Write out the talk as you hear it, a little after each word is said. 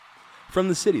From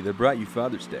the city that brought you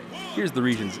Father's Day, here's the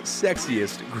region's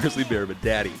sexiest grizzly bear of a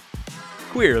daddy,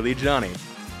 Queerly Johnny.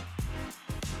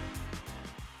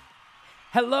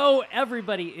 Hello,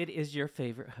 everybody. It is your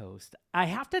favorite host. I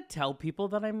have to tell people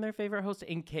that I'm their favorite host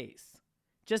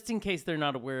just in case they're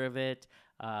not aware of it.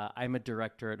 I'm a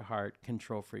director at heart,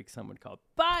 control freak, some would call it.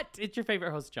 But it's your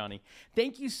favorite host, Johnny.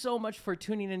 Thank you so much for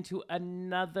tuning into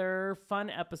another fun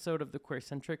episode of the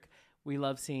QueerCentric. We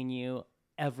love seeing you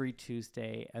every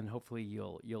Tuesday, and hopefully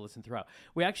you'll listen throughout.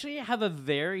 We actually have a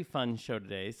very fun show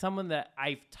today. Someone that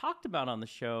I've talked about on the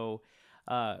show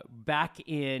back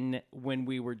in when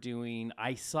we were doing,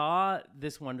 I saw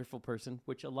this wonderful person,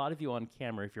 which a lot of you on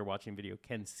camera, if you're watching video,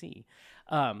 can see,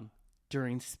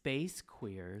 during Space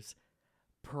Queer's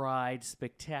Pride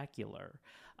Spectacular,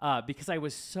 because I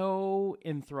was so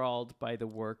enthralled by the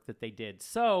work that they did.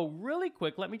 So really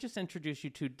quick, let me just introduce you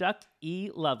to Duck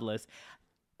E. Loveless,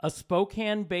 a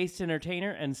Spokane-based entertainer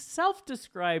and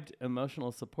self-described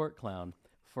emotional support clown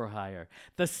for hire.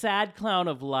 The sad clown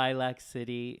of Lilac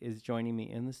City is joining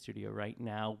me in the studio right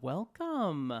now.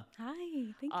 Welcome. Hi,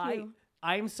 thank you.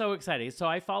 I'm so excited. So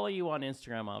I follow you on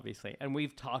Instagram, obviously, and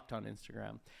we've talked on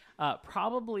Instagram.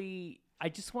 I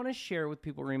just want to share with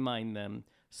people, remind them.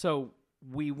 So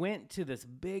we went to this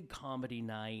big comedy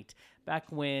night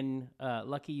back when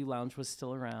Lucky You Lounge was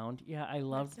still around. Yeah, I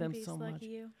loved them so much. Lucky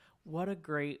You. What a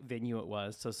great venue it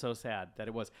was. So sad that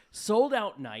it was. Sold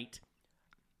out night.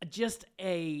 Just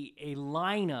a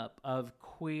lineup of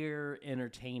queer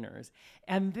entertainers.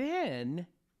 And then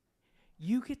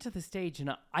you get to the stage,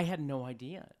 and I had no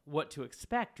idea what to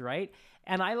expect, right?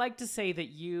 And I like to say that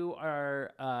you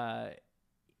are,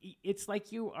 it's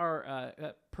like you are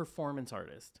a performance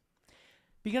artist.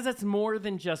 Because it's more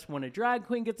than just when a drag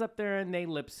queen gets up there and they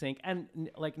lip sync. And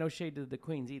like, no shade to the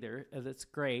queens either. That's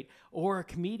great. Or a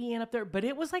comedian up there. But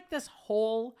it was like this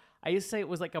whole, I used to say it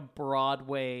was like a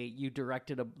Broadway, you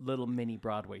directed a little mini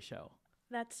Broadway show.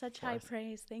 That's such high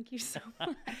praise. Thank you so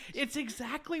much. It's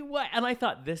exactly what, and I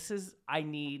thought I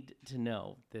need to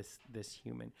know this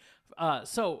human.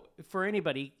 So for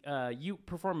anybody, you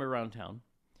perform around town.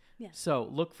 Yes. So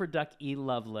look for Duck E.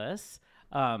 Loveless.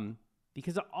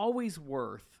 Because it's always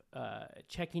worth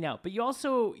checking out. But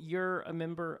you're a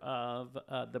member of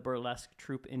the burlesque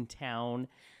troupe in town.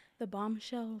 The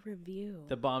Bombshell Review.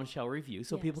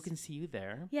 So yes. people can see you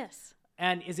there. Yes.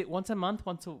 And is it once a month?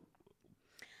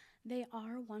 They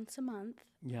are once a month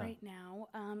right now.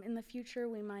 In the future,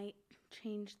 we might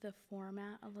change the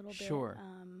format a little bit. Sure.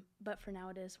 But for now,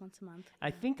 it is once a month.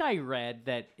 I think I read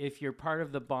that if you're part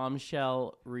of the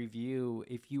Bombshell Review,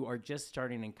 if you are just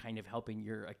starting and kind of helping,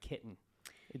 you're a kitten.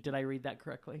 Did I read that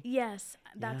correctly? Yes.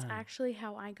 That's actually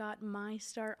how I got my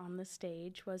start on the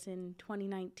stage, was in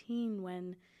 2019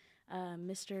 when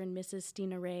Mr. and Mrs.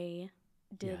 Stina Ray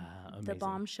did the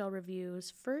Bombshell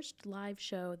Review's first live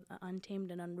show,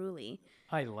 Untamed and Unruly.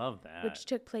 I love that. Which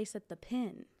took place at the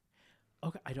Pin.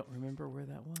 Okay, I don't remember where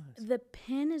that was. The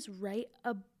Pin is right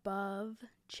above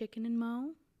Chicken and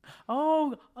Mo.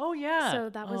 Oh yeah. So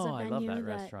that was a venue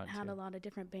that had a lot of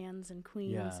different bands and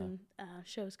queens and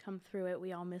shows come through it.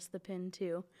 We all miss the Pin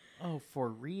too. Oh, for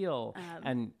real.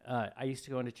 And I used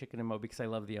to go into Chicken and Mo because I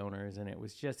love the owners, and it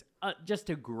was just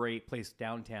a great place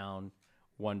downtown.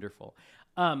 Wonderful.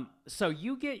 So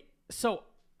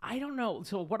I don't know.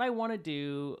 So what I want to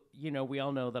do, we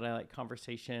all know that I like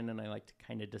conversation and I like to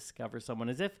kind of discover someone,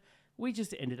 as if we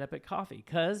just ended up at coffee,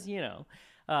 because,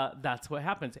 that's what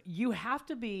happens. You have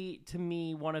to be, to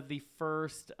me, one of the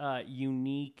first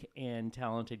unique and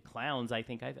talented clowns I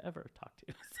think I've ever talked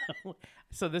to.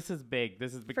 So this is big.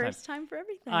 This is big time. First time for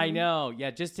everything. I know.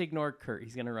 Yeah, just ignore Kurt.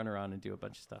 He's going to run around and do a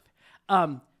bunch of stuff.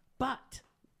 But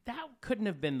that couldn't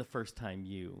have been the first time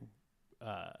you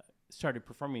started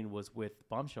performing, was with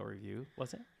Bombshell Review,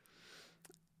 was it?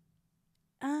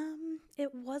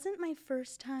 It wasn't my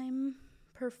first time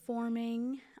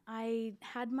performing. I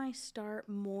had my start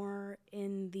more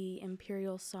in the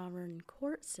Imperial Sovereign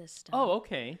Court system. Oh,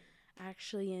 okay.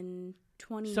 Actually, in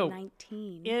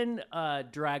 2019. So in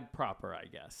drag proper, I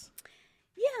guess.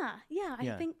 Yeah.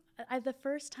 I think the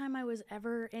first time I was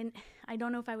ever in, I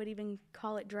don't know if I would even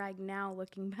call it drag now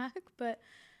looking back, but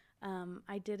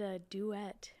I did a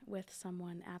duet with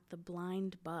someone at the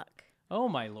Blind Buck. Oh,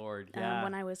 my Lord, yeah.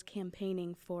 When I was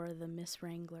campaigning for the Miss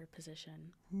Wrangler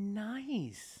position.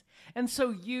 Nice. And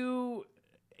so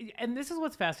and this is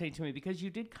what's fascinating to me, because you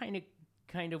did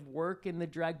kind of work in the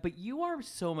drag, but you are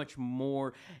so much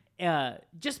more,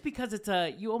 just because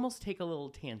you almost take a little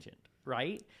tangent,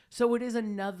 right? So it is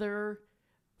another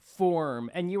form,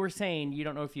 and you were saying you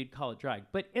don't know if you'd call it drag,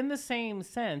 but in the same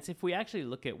sense, if we actually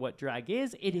look at what drag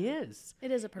is, it is.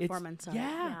 It is a performance art.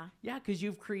 Yeah, because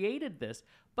you've created this.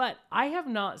 But I have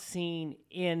not seen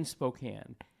in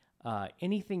Spokane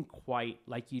anything quite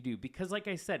like you do, because like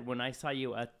I said, when I saw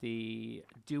you at you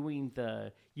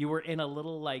were in a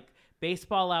little like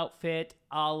baseball outfit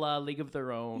a la League of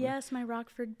Their Own. Yes, my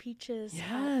Rockford Peaches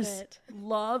outfit.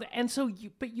 Love. And so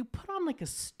you put on like a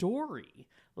story.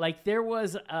 Like there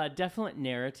was a definite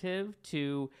narrative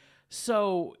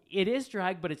so it is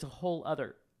drag, but it's a whole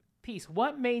other piece.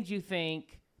 What made you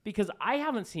think, because I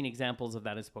haven't seen examples of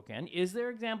that in Spokane. Is there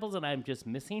examples that I'm just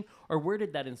missing, or where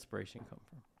did that inspiration come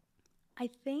from? I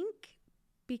think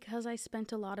because I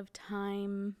spent a lot of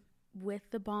time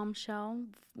with the Bombshell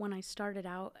when I started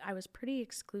out, I was pretty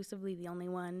exclusively the only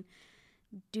one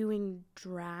doing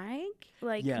drag,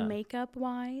 like makeup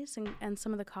wise and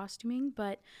some of the costuming,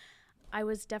 but I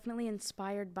was definitely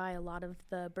inspired by a lot of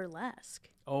the burlesque,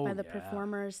 by the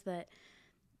performers that,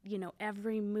 you know,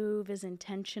 every move is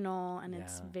intentional and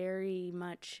it's very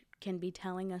much can be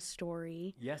telling a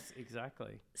story. Yes,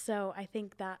 exactly. So I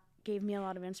think that gave me a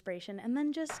lot of inspiration. And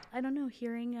then just, I don't know,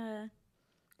 hearing a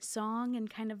song and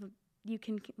kind of you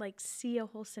can like see a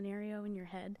whole scenario in your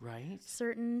head. Right.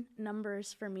 Certain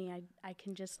numbers for me, I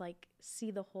can just like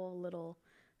see the whole little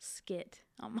skit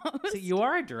almost. So you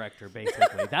are a director,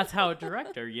 basically. That's how a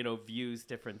director, views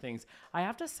different things. I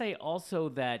have to say also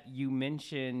that you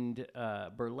mentioned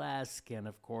burlesque and,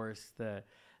 of course,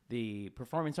 the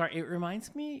performance art. It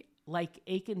reminds me like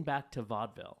aching back to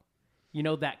vaudeville.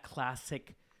 That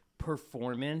classic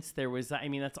performance. There was,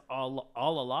 that's all a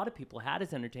lot of people had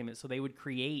as entertainment. So they would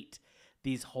create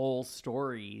these whole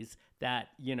stories that,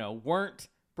 weren't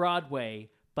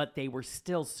Broadway, but they were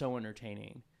still so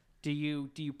entertaining. Do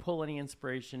you pull any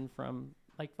inspiration from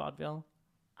like vaudeville?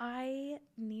 I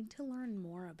need to learn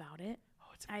more about it.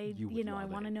 I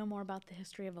want to know more about the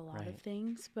history of a lot of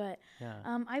things, but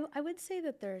I would say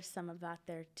that there's some of that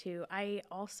there too. I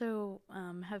also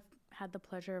have had the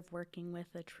pleasure of working with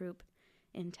a troupe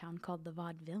in town called the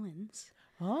Vaudevillains.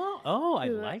 Oh, I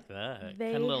like that.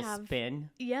 Kind of a little spin.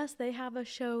 Yes, they have a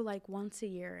show like once a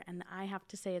year, and I have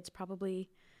to say it's probably,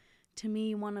 to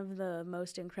me, one of the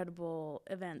most incredible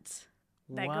events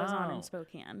that goes on in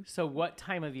Spokane. So what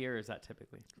time of year is that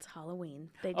typically? It's Halloween.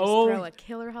 They just throw a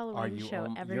killer Halloween show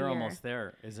every year. You're almost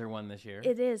there. Is there one this year?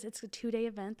 It is. It's a 2-day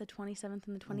event, the 27th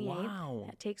and the 28th. Wow.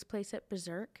 That takes place at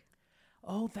Berserk.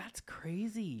 Oh, that's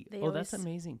crazy. That's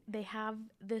amazing. They have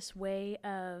this way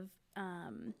of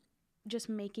just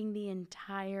making the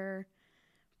entire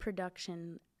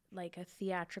production like a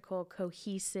theatrical,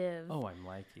 cohesive. Oh, I'm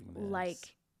liking this.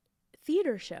 Like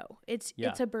theater show. It's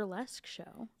a burlesque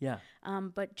show. Yeah.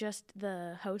 But just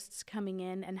the hosts coming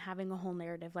in and having a whole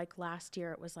narrative. Like last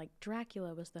year, it was like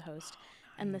Dracula was the host,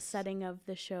 and the setting of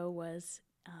the show was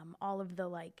all of the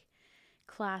like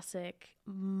classic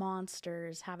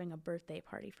monsters having a birthday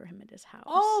party for him at his house.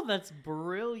 Oh, that's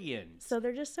brilliant. So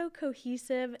they're just so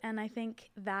cohesive, and I think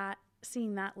that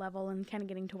seeing that level and kind of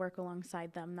getting to work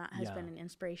alongside them, that has been an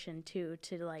inspiration too,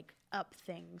 to like up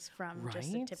things from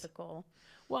just a typical.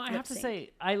 Well, I have to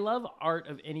say, I love art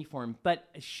of any form, but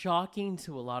shocking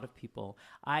to a lot of people,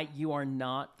 you are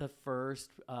not the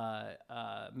first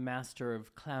master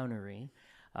of clownery,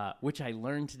 which I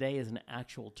learned today is an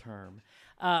actual term,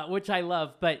 which I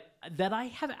love, but that I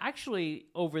have actually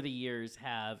over the years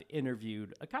have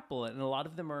interviewed a couple, and a lot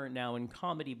of them are now in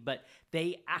comedy, but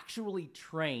they actually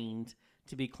trained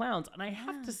to be clowns. And I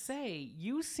have to say,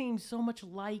 you seem so much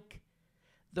like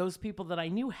those people that I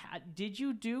knew. Did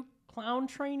you do clown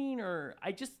training, or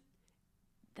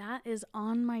that is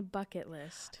on my bucket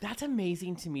list. That's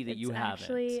amazing to me that you haven't.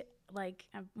 Actually, like,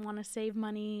 I want to save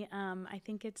money. I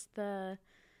think it's the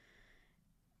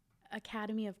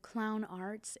Academy of Clown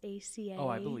Arts, ACA. Oh,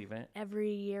 I believe it.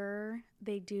 Every year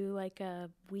they do like a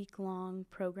week-long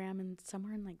program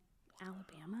somewhere in like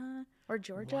Alabama or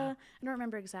Georgia. Wow. I don't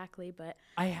remember exactly, but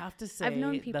I have to say, I've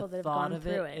known people that have gone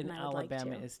through it, in and I would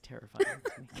Alabama like to. is terrifying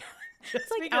to me.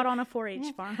 It's like out on a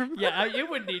 4-H farm. Yeah, it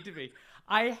would need to be.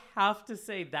 I have to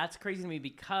say that's crazy to me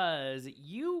because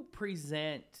you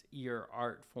present your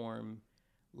art form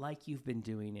like you've been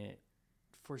doing it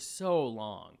for so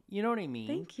long. You know what I mean?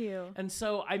 Thank you. And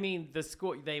so, the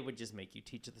school, they would just make you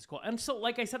teach at the school. And so,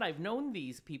 like I said, I've known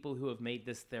these people who have made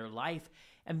this their life,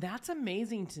 and that's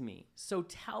amazing to me. So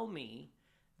tell me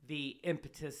the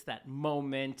impetus, that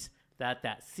moment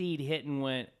that seed hit and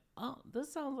went, oh,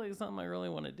 this sounds like something I really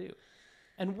want to do.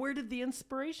 And where did the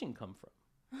inspiration come from?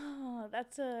 Oh,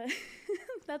 that's a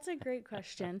great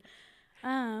question.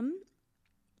 I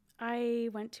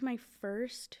went to my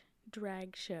first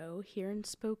drag show here in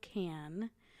Spokane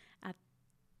at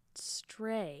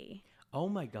Stray. Oh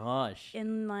my gosh.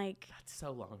 In like... That's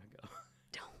so long ago.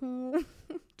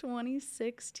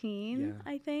 2016,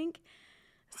 I think.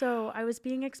 So I was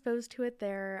being exposed to it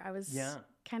there. I was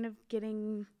kind of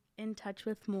getting in touch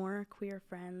with more queer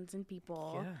friends and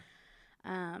people.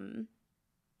 Yeah.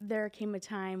 There came a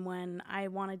time when I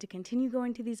wanted to continue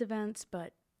going to these events,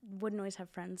 but wouldn't always have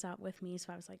friends out with me.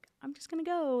 So I was like, I'm just going to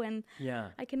go. And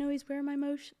I can always wear my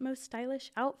most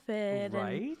stylish outfit.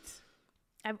 Right. And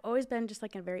I've always been just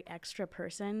like a very extra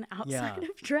person outside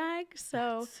of drag.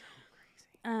 So, that's so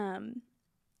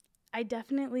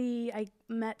crazy. I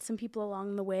met some people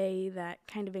along the way that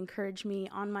kind of encouraged me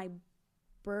on my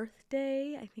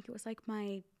birthday. I think it was like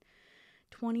my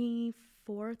 24th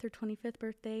or 25th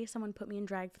birthday. Someone put me in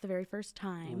drag for the very first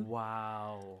time.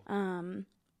 Wow. And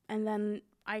then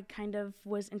I kind of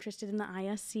was interested in the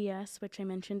ISCS, which I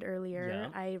mentioned earlier.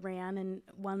 Yeah. I ran and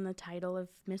won the title of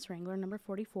Miss Wrangler number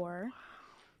 44. Wow.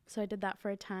 So I did that for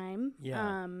a time.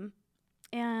 Yeah.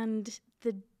 And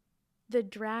the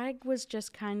drag was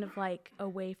just kind of like a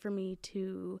way for me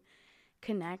to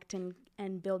connect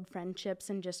and build friendships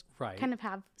and just kind of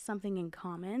have something in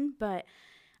common. But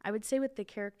I would say with the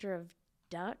character of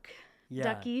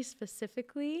Ducky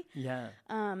specifically,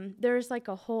 there's like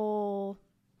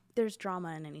there's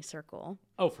drama in any circle.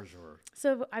 Oh, for sure.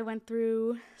 So I went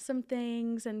through some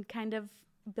things and kind of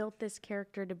built this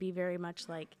character to be very much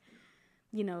like,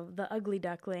 you know, the ugly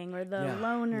duckling or the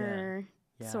loner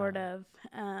sort of.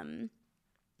 And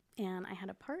I had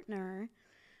a partner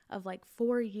of like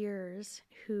 4 years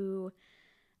who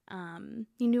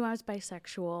he knew I was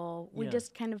bisexual. We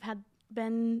just kind of had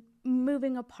been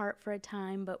moving apart for a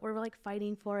time, but we were like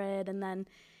fighting for it. And then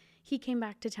he came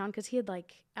back to town because he had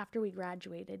like, after we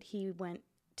graduated, he went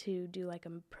to do like a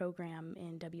program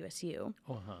in WSU.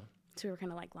 Uh-huh. So we were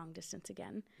kind of like long distance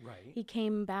again. Right. He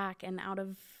came back and out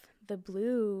of the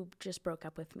blue just broke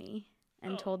up with me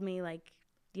and told me like,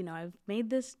 you know, I've made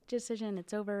this decision.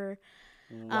 It's over.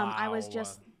 Wow. I was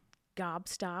just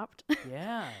gobstopped.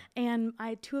 Yeah. And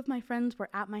two of my friends were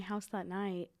at my house that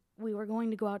night. We were going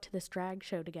to go out to this drag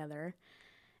show together.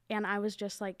 And I was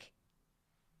just like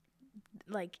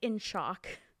in shock.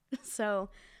 So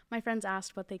my friends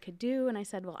asked what they could do. And I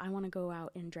said, well, I want to go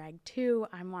out in drag too.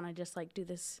 I want to just like do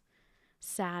this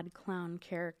sad clown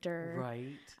character.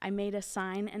 Right. I made a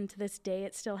sign, and to this day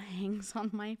it still hangs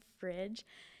on my fridge.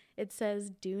 It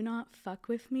says, "Do not fuck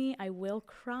with me. I will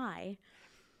cry."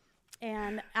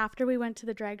 And after we went to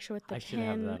the drag show with the I should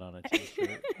have that on a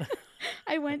t-shirt.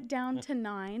 I went down to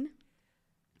 9,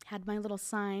 had my little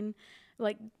sign,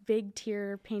 like big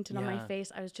tear painted on my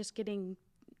face. I was just getting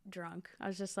drunk. I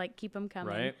was just like, keep them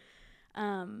coming. Right.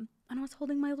 And I was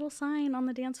holding my little sign on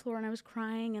the dance floor, and I was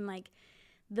crying, and like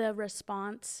the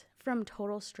response from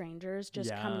total strangers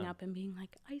just coming up and being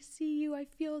like, I see you, I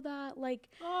feel that, like,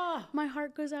 my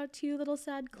heart goes out to you, little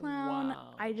sad clown.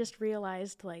 Wow. I just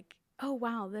realized like, oh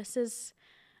wow, this is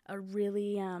a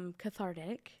really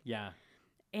cathartic. Yeah.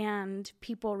 And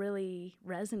people really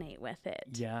resonate with it.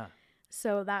 Yeah.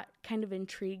 So that kind of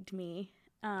intrigued me.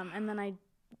 And then I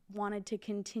wanted to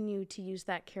continue to use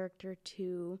that character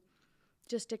to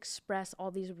just express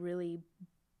all these really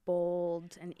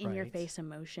bold and in-your-face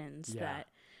emotions that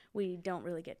we don't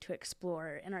really get to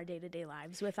explore in our day-to-day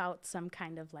lives without some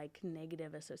kind of like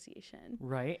negative association.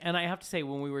 Right. And I have to say,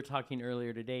 when we were talking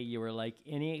earlier today, you were like,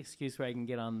 any excuse where I can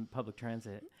get on public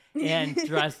transit and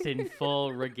dressed in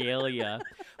full regalia.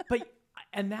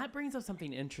 And that brings up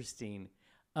something interesting.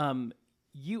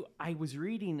 I was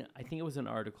reading, I think it was an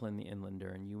article in the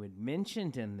Inlander, and you had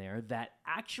mentioned in there that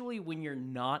actually when you're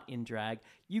not in drag,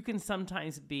 you can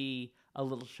sometimes be a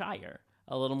little shyer,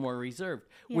 a little more reserved,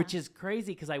 which is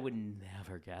crazy because I would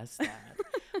never guess that.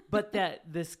 But that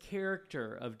this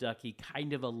character of Ducky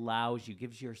kind of allows you,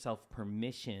 gives yourself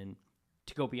permission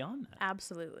to go beyond that.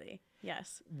 Absolutely.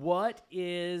 Yes.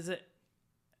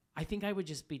 I think I would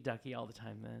just be Ducky all the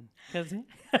time then.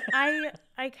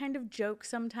 I kind of joke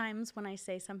sometimes when I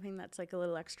say something that's like a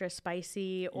little extra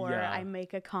spicy, or I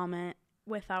make a comment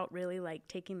without really like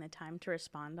taking the time to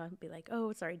respond. I'll be like,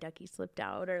 oh, sorry, Ducky slipped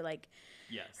out, or like,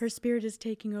 her spirit is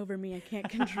taking over me, I can't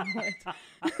control it.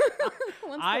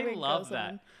 I love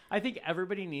that. I think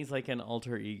everybody needs like an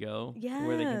alter ego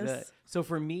where they can do that. So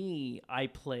for me,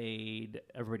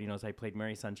 everybody knows I played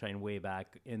Mary Sunshine way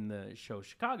back in the show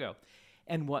Chicago.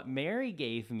 And what Mary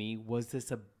gave me was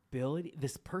this ability,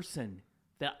 this person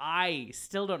that I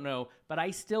still don't know, but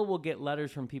I still will get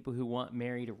letters from people who want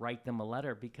Mary to write them a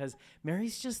letter, because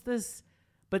Mary's just this,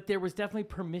 but there was definitely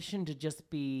permission to just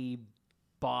be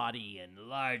body and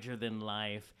larger than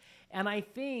life. And I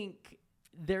think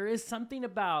there is something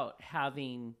about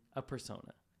having a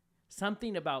persona,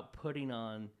 something about putting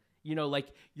on, you know, like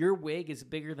your wig is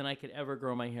bigger than I could ever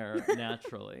grow my hair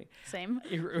naturally. Same.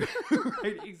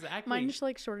 Right, exactly. Mine's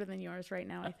like shorter than yours right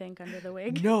now, I think, under the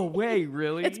wig. No way,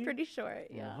 really? It's pretty short,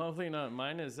 yeah. Well, hopefully not.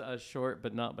 Mine is short,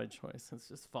 but not by choice. It's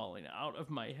just falling out of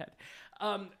my head.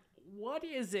 What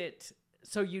is it?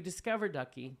 So you discover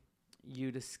Ducky.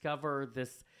 You discover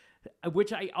this,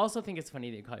 which I also think it's funny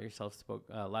that you call yourself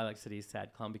Lilac City's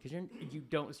sad clown, because you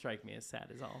don't strike me as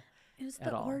sad at all. It was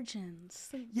the origins.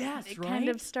 Yes, it right? kind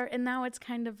of and now it's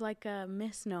kind of like a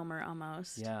misnomer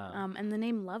almost. Yeah. And the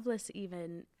name Loveless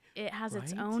even, it has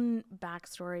its own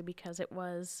backstory, because it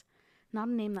was not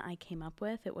a name that I came up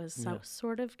with. It was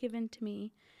sort of given to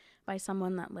me by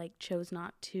someone that like chose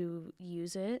not to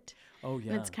use it. Oh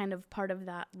yeah. And it's kind of part of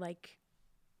that like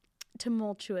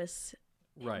tumultuous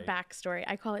backstory.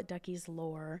 I call it Ducky's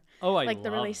lore. Oh, I like love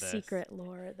the really this. Secret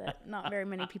lore that not very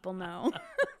many people know.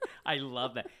 I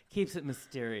love that. Keeps it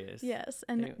mysterious. Yes,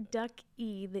 and Duck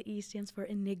E, the E stands for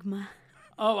enigma.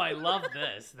 Oh, I love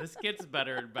this. This gets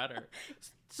better and better.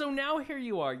 So now here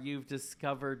you are. You've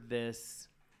discovered this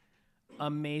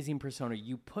amazing persona.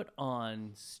 You put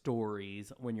on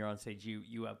stories when you're on stage.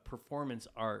 You have performance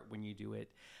art when you do it.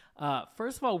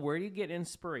 First of all, where do you get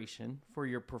inspiration for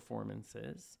your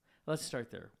performances? Let's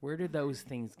start there. Where do those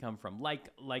things come from? Like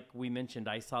we mentioned,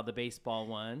 I saw the baseball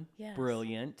one. Yes.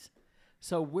 Brilliant.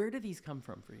 So where do these come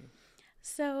from for you?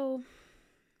 So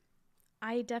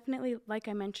I definitely, like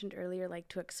I mentioned earlier, like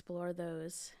to explore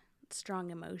those strong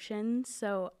emotions.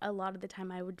 So a lot of the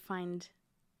time I would find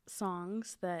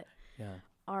songs that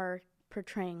are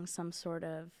portraying some sort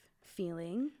of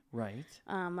feeling. Right.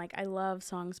 Like I love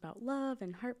songs about love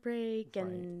and heartbreak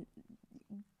and,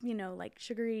 you know, like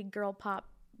sugary girl pop,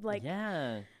 like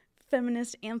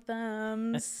feminist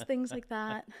anthems, things like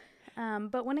that.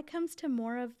 But when it comes to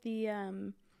more of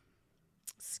the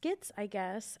skits, I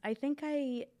guess, I think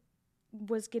I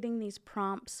was getting these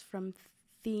prompts from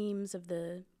themes of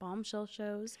the Bombshell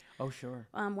shows. Oh, sure.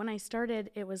 When I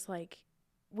started, it was like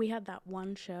we had that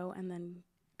one show, and then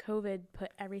COVID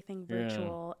put everything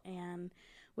virtual, and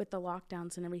with the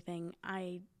lockdowns and everything,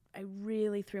 I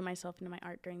really threw myself into my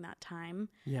art during that time.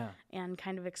 Yeah. And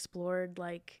kind of explored,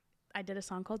 like, I did a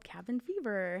song called Cabin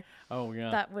Fever. Oh,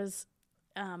 yeah. That was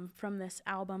from this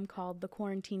album called The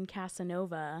Quarantine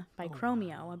Casanova by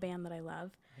Chromeo, a band that I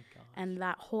love. My gosh. And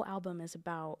that whole album is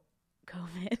about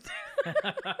COVID.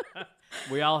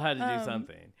 We all had to do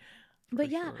something. But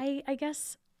yeah, sure. I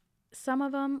guess some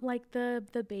of them, like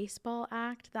the baseball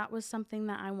act, that was something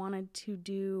that I wanted to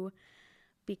do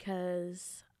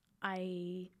because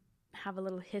I have a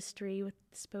little history with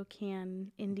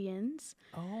Spokane Indians.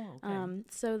 Oh, okay.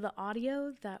 So the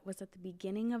audio that was at the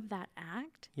beginning of that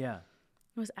act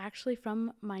was actually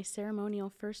from my ceremonial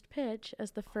first pitch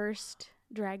as the first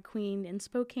drag queen in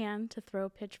Spokane to throw a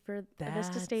pitch for the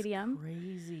Vista Stadium. That's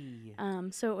crazy.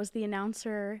 So it was the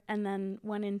announcer, and then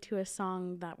went into a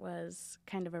song that was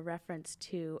kind of a reference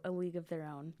to A League of Their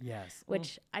Own. Yes.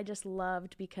 Which I just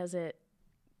loved because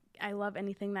I love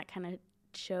anything that kind of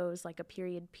shows like a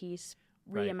period piece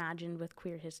reimagined with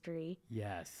queer history.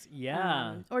 Yes.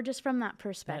 Yeah. Or just from that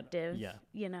perspective,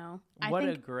 you know. What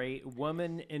a great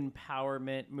woman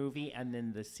empowerment movie. And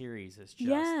then the series is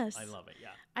just, I love it. Yeah.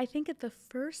 I think at the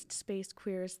first Space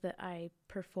Queers that I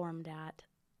performed at,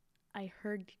 I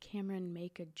heard Cameron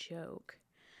make a joke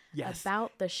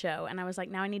about the show. And I was like,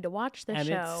 now I need to watch the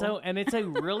show. It's a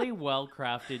really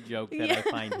well-crafted joke that I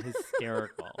find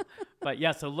hysterical. But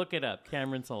yeah, so look it up.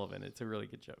 Cameron Sullivan. It's a really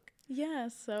good joke. Yeah,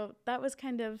 so that was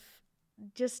kind of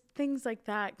just things like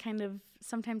that. Kind of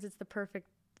sometimes it's the perfect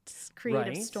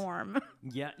creative storm.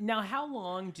 Yeah. Now, how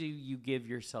long do you give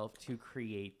yourself to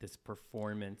create this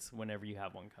performance whenever you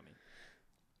have one coming?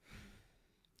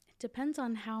 It depends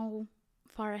on how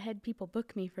far ahead people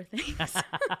book me for things.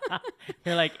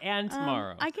 You're like, and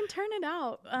tomorrow. I can turn it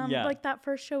out. Like that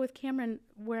first show with Cameron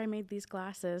where I made these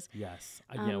glasses. Yes.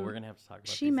 Yeah, we're going to have to talk about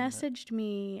She messaged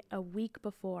me a week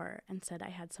before and said, I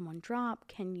had someone drop.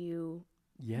 Can you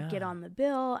get on the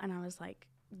bill? And I was like,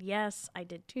 yes. I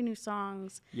did 2 new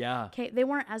songs. Yeah. Okay. They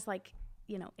weren't as like,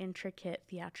 you know, intricate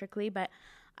theatrically, but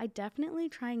I definitely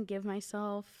try and give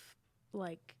myself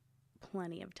like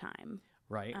plenty of time.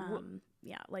 Right.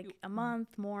 Yeah, like a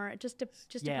month more. It just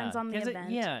depends on the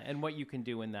event. And what you can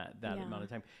do in that amount of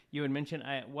time. You had mentioned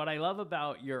what I love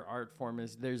about your art form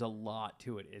is there's a lot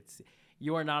to it.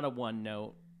 You are not a one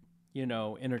note, you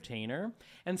know, entertainer.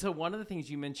 And so one of the things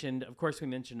you mentioned, of course, we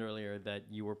mentioned earlier that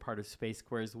you were part of Space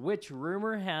Queers, which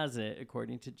rumor has it,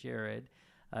 according to Jared,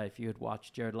 if you had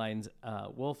watched Jared Lyons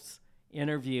Wolf's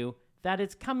interview, that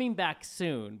it's coming back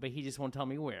soon, but he just won't tell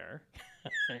me where.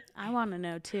 I want to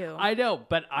know too. I know,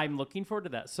 but I'm looking forward to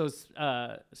that. So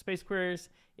Space Queers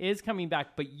is coming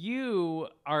back, but you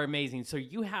are amazing. So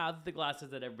you have the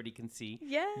glasses that everybody can see.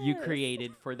 Yes. You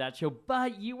created for that show,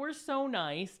 but you were so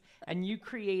nice, and you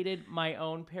created my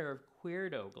own pair of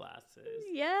Queerdo glasses.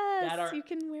 Yes, that are you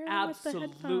can wear them with the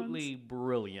headphones. Absolutely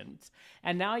brilliant.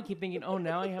 And now I keep thinking, oh,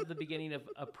 now I have the beginning of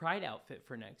a Pride outfit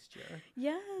for next year.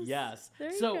 Yes.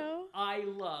 There you go. I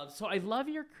love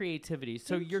your creativity.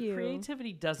 So Thank your you.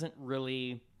 creativity doesn't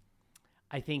really,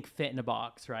 I think, fit in a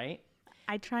box, right?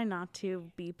 I try not to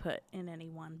be put in any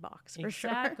one box for sure.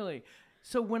 Exactly.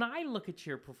 So when I look at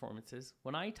your performances,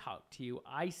 when I talk to you,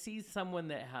 I see someone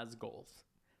that has goals.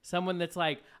 Someone that's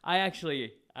like, I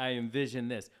envision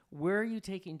this. Where are you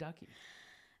taking Ducky?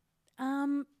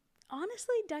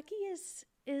 Honestly, Ducky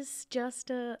is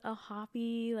just a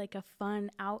hobby, like a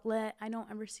fun outlet. I don't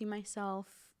ever see myself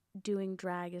doing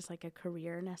drag as like a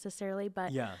career necessarily,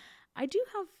 but I do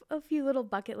have a few little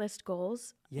bucket list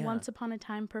goals. Yeah. Once upon a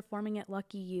time, performing at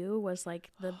Lucky You was like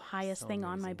the highest thing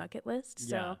on my bucket list.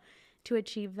 So to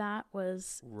achieve that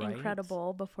was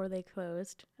incredible before they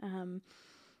closed.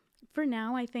 For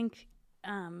now, I think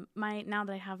now that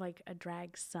I have like a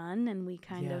drag son and we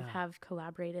kind of have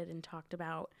collaborated and talked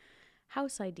about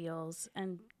house ideals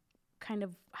and kind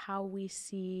of how we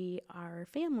see our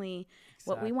family,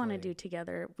 what we want to do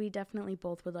together, we definitely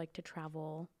both would like to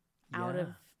travel out of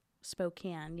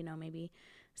Spokane, maybe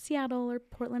Seattle or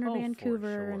Portland or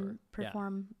Vancouver and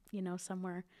perform,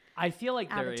 somewhere. I feel like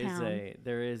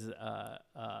there is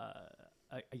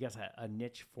I guess a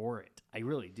niche for it. I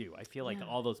really do. I feel like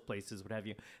all those places would have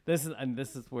you. This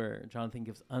is where Jonathan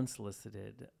gives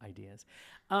unsolicited ideas.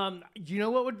 You know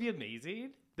what would be amazing?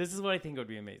 This is what I think would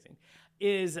be amazing.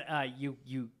 Is you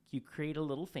create a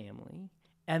little family,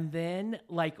 and then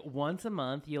like once a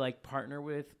month you like partner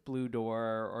with Blue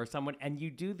Door or someone, and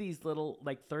you do these little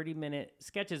like 30-minute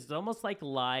sketches. It's almost like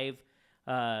live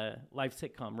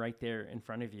sitcom right there in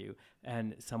front of you,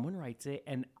 and someone writes it,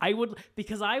 and I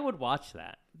would watch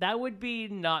that. That would be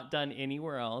not done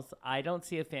anywhere else. I don't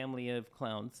see a family of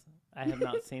clowns. I have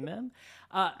not seen them.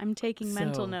 I'm taking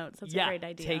mental notes. That's a great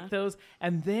idea. Take those.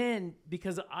 And then,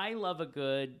 because I love a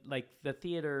good, like the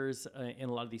theaters in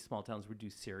a lot of these small towns would do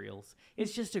serials.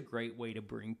 It's just a great way to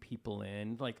bring people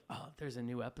in. Like, oh, there's a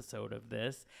new episode of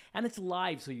this. And it's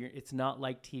live, so it's not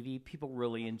like TV. People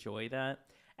really enjoy that.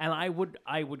 And I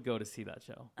would go to see that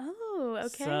show. Oh,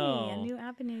 okay. So, a new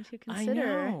avenue to consider.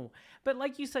 I know. But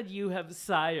like you said, you have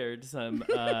sired some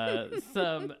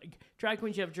drag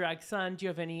queens. You have drag son. Do you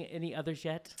have any others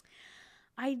yet?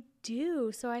 I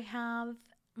do. So I have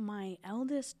my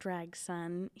eldest drag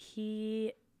son.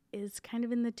 He is kind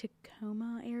of in the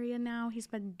Tacoma area now. He's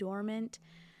been dormant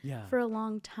for a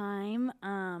long time.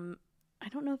 I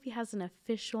don't know if he has an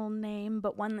official name,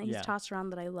 but one that he's tossed around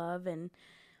that I love, and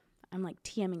I'm like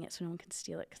TMing it so no one can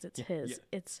steal it because it's his. Yeah.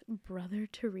 It's Brother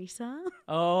Teresa.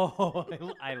 Oh,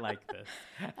 I like this.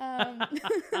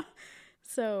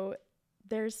 So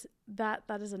there's that.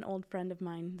 That is an old friend of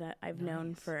mine that I've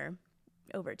known for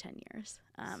over 10 years.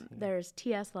 There's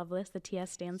TS Loveless. The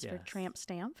TS stands for Tramp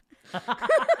Stamp.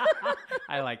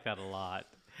 I like that a lot.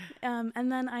 And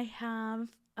then I have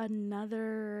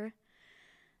another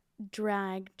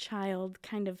drag child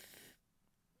kind of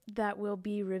that will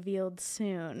be revealed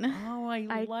soon. Oh,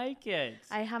 I like it.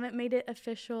 I haven't made it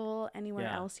official anywhere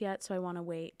else yet, so I want to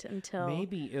wait until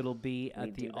maybe it'll be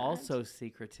at the also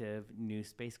secretive new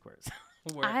Space Queers.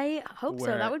 I hope so.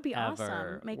 That would be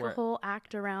awesome. Make a whole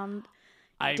act around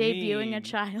debuting a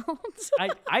child.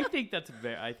 I think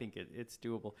it's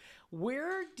doable.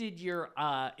 Where did your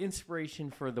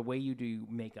inspiration for the way you do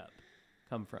makeup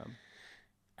come from?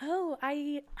 Oh,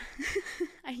 I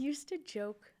used to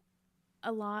joke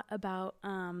a lot about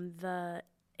the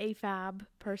AFAB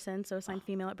person, so assigned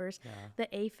female at birth, the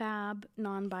AFAB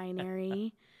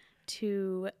non-binary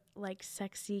to like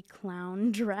sexy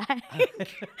clown drag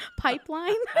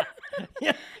pipeline.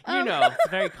 It's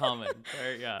very common.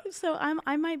 So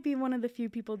I might be one of the few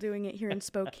people doing it here in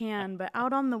Spokane, but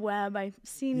out on the web, I've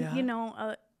seen,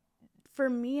 for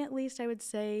me at least, I would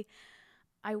say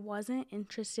I wasn't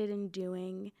interested in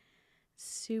doing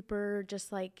super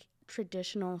just like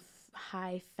traditional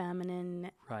high feminine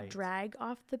drag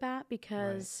off the bat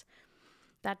because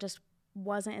that just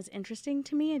wasn't as interesting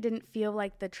to me. I didn't feel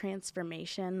like the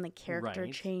transformation, the character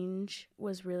change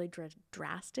was really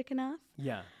drastic enough.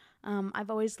 Yeah. I've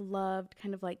always loved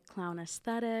kind of like clown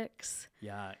aesthetics.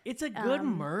 Yeah, it's a good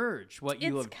merge, what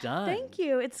you have done. Thank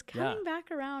you. It's coming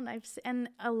back around. And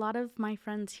a lot of my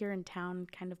friends here in town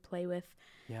kind of play with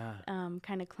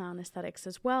kind of clown aesthetics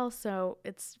as well. So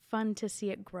it's fun to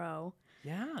see it grow.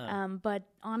 Yeah. But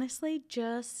honestly,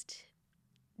 just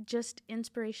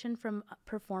inspiration from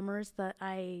performers that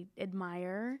I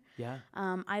admire. Yeah.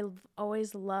 I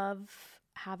always love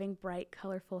having bright,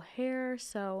 colorful hair.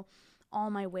 So all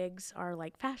my wigs are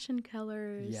like fashion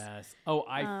colors. Yes. Oh,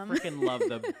 I freaking love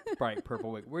the bright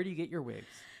purple wig. Where do you get your wigs?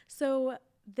 So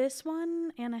this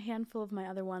one and a handful of my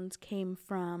other ones came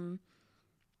from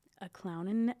a clown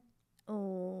in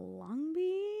Long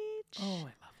Beach. Oh, I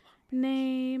love Long Beach.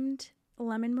 Named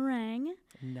Lemon Meringue.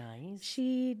 Nice.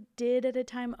 She did at a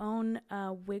time own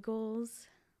Wiggles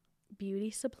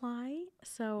Beauty Supply.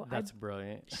 So that's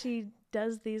brilliant. She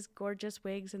does these gorgeous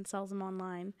wigs and sells them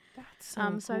online. That's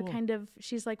so cool. So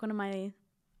she's like one of my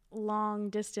long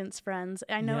distance friends.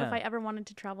 I know if I ever wanted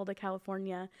to travel to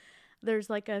California, there's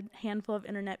like a handful of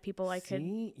internet people I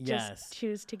could just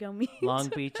choose to go meet. Long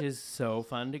Beach is so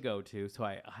fun to go to, so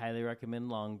I highly recommend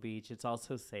Long Beach. It's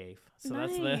also safe. So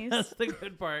that's the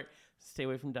good part. Stay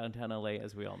away from downtown LA,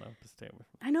 as we all know. But stay away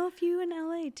from. I know a few in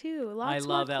LA too. Lots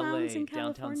more clowns in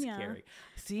California. Downtown's scary.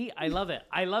 See, I love it.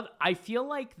 I feel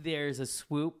like there's a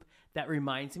swoop that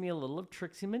reminds me a little of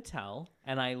Trixie Mattel,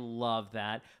 and I love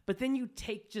that. But then you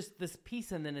take just this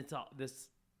piece, and then it's all this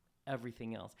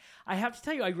everything else. I have to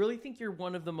tell you, I really think you're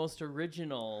one of the most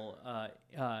original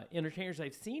entertainers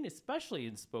I've seen, especially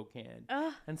in Spokane.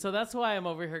 And so that's why I'm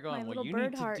over here going, well, you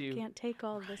need to do. Can't take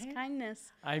all of this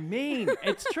kindness. I mean,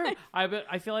 it's true.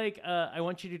 I feel like I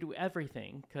want you to do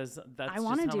everything because that's. I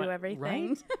want to do everything,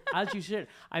 right? As you should.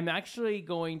 I'm actually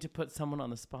going to put someone on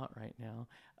the spot right now.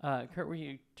 Kurt, will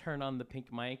you turn on the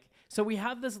pink mic? So we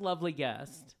have this lovely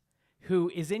guest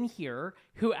who is in here,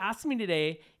 who asked me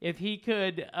today if he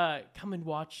could come and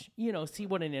watch, see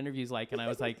what an interview's like. And I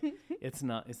was like, it's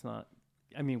not,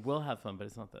 I mean, we'll have fun, but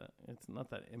it's not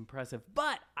that impressive.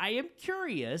 But I am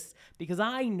curious because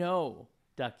I know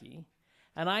Ducky,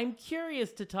 and I'm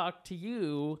curious to talk to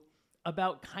you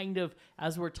about kind of,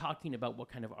 as we're talking about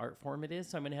what kind of art form it is.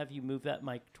 So I'm going to have you move that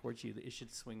mic towards you. It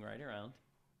should swing right around.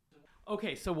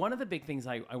 Okay, so one of the big things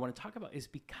I want to talk about is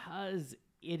because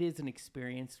it is an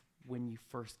experience when you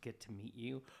first get to meet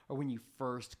you or when you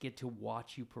first get to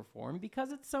watch you perform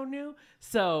because it's so new.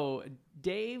 So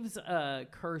Dave's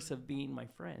curse of being my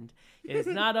friend is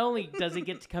not only does he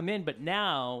get to come in, but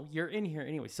now you're in here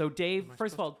anyway. So Dave,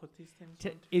 first of all, put these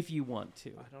things if you want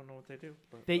to. I don't know what they do.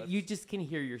 But you just can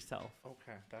hear yourself.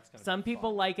 Okay, that's going to be Some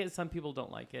people fun. like it, some people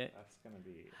don't like it. That's going to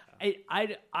be...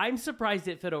 I'm surprised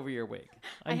it fit over your wig.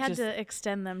 I had to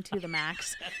extend them to the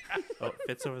max. Oh, it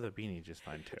fits over the beanie just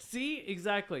fine, too. See?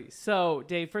 Exactly. So,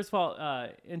 Dave, first of all,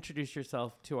 introduce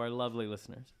yourself to our lovely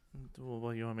listeners. Well,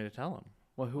 what do you want me to tell them?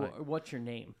 Well, what's your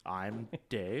name? I'm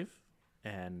Dave,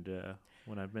 and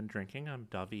when I've been drinking, I'm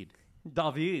David.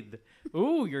 David.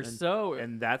 Ooh, you're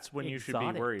And that's when exotic. you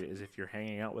should be worried, is if you're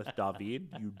hanging out with David,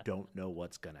 you don't know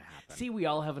what's going to happen. See, we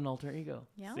all have an alter ego.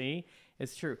 Yeah. See?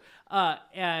 It's true.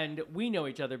 And we know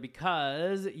each other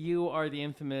because you are the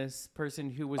infamous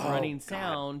person who was running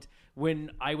sound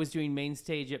when I was doing main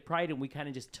stage at Pride, and we kind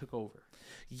of just took over.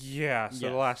 Yeah, so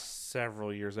the last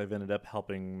several years I've ended up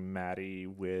helping Maddie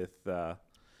with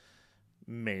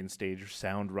main stage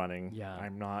sound running. Yeah.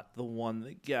 I'm not the one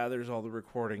that gathers all the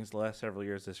recordings the last several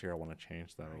years. This year I want to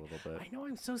change that a little bit. I know,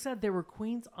 I'm so sad there were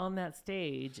queens on that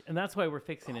stage, and that's why we're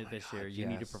fixing it this year. You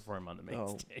need to perform on the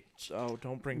main stage. Oh,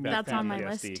 don't bring back That's on my PTSD.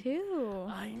 list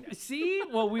too. See?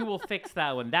 Well, we will fix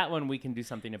that one. That one we can do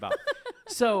something about.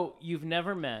 So, you've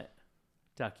never met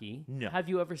Ducky. No. Have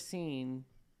you ever seen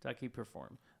Ducky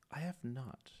perform? I have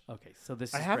not. Okay, so this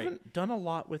is I haven't done a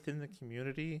lot within the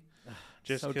community.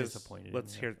 Just so 'cause disappointed.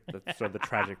 Let's hear the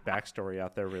tragic backstory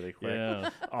out there really quick. Yeah.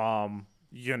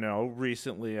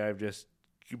 Recently I've just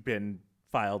been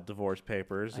filed divorce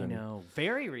papers. I and know.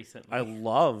 Very recently. I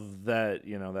love that,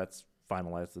 that's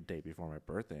finalized the day before my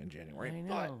birthday in January. I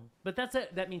know. But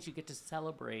that means you get to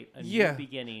celebrate a Yeah. new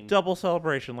beginning. Double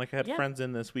celebration. Like I had Yeah. friends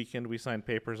in this weekend. We signed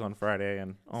papers on Friday,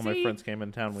 and all my See? friends came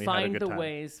in town. We had a good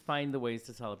time. Find the ways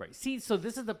to celebrate. See, so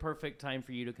this is the perfect time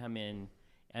for you to come in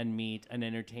and meet an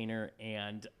entertainer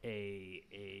and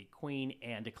a queen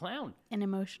and a clown. An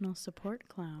emotional support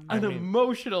clown. An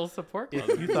emotional support If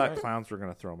clown. you thought clowns were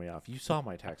going to throw me off, you saw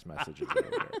my text messages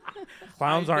earlier.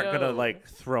 Clowns aren't going to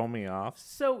throw me off.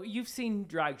 So you've seen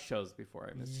drag shows before,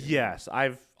 I'm assuming. Yes,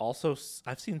 I've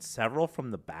seen several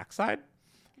from the backside,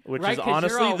 which Right, is 'cause you're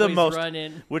honestly the always most.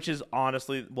 running. Which is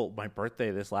honestly, my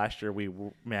birthday this last year,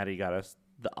 Maddie got us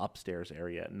the upstairs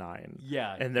area at 9.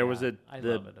 Yeah. And there was love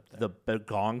it up there. the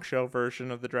Gong Show version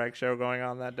of the drag show going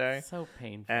on that day. So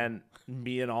painful. And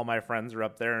me and all my friends are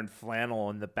up there in flannel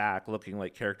in the back looking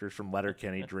like characters from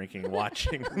Letterkenny, drinking,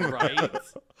 watching. Right.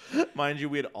 Mind you,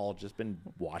 we had all just been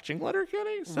watching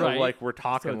Letterkenny. So, Right. like, we're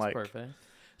talking So it's like... perfect.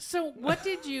 So what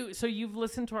did you... So you've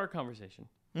listened to our conversation.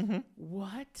 Mm-hmm.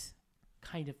 What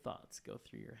kind of thoughts go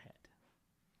through your head?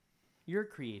 You're a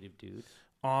creative dude.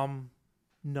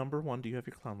 Number one, do you have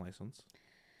your clown license?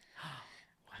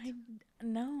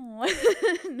 No.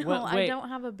 No, Well, I wait. don't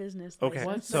have a business Okay,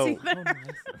 license. so- nice.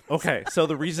 Okay, so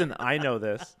the reason I know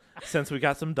this, since we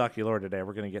got some Ducky lore today,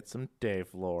 we're going to get some Dave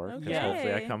lore. Because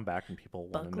hopefully I Okay. come back and people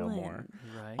want to know Buckle more.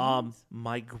 in. Right.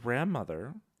 My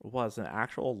grandmother was an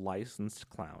actual licensed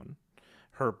clown.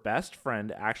 Her best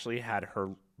friend actually had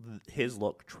his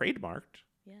look trademarked.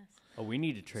 Yes. Oh, we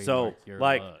need to trademark So, your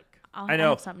like, look. I know,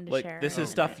 have something to like, share. this is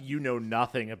Oh. stuff you know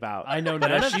nothing about. I know But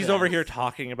none as of she's over this. here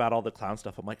talking about all the clown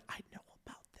stuff, I'm like, I know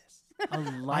about this.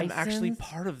 I'm actually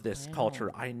part of this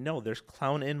culture. I know there's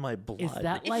clown in my blood.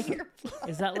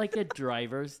 Is that like a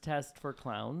driver's test for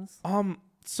clowns?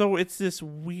 So it's this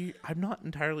weird, I'm not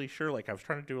entirely sure. Like, I was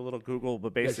trying to do a little Google,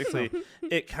 but basically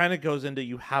it kind of goes into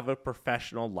you have a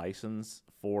professional license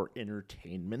for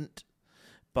entertainment,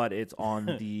 but it's on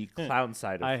the clown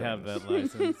side of I things. have that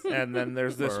license. And then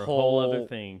there's this For a whole other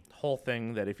thing. whole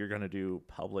thing that if you're going to do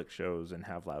public shows and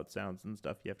have loud sounds and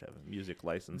stuff, you have to have a music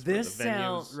license This for the venues.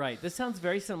 sounds right. This sounds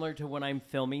very similar to when I'm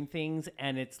filming things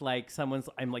and it's like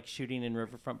I'm like shooting in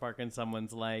Riverfront Park and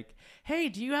someone's like, "Hey,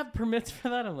 do you have permits for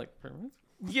that?" I'm like, "Permits?"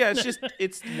 Yeah,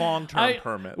 it's long-term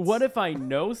permits. What if I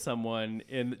know someone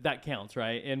in that counts,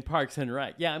 right? In Parks and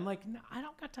Rec. Yeah, I'm like, no, I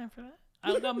don't got time for that.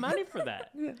 I don't got money for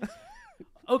that.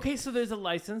 Okay, so there's a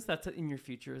license that's in your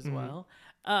future as well.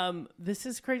 This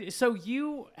is crazy. So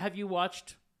have you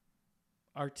watched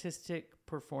artistic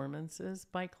performances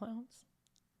by clowns?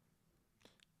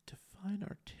 Define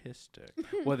artistic.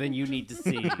 Well, then you need to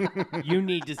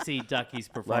see Ducky's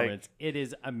performance. It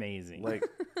is amazing. Like,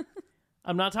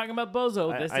 I'm not talking about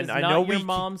Bozo. This is I not know your we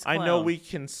mom's I clown. know we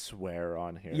can swear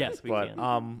on here. Yes, we but,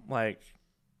 can. like,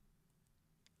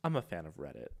 I'm a fan of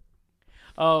Reddit.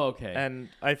 Oh, okay. And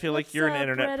I feel like What's you're an up,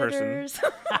 internet Redditors?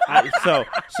 person.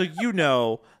 So you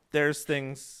know there's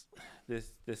things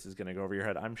this is gonna go over your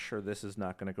head. I'm sure this is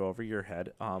not gonna go over your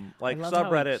head. Like love how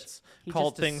subreddits he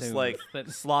called just things assumes like that-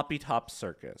 sloppy top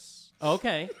circus.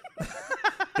 Okay.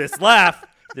 This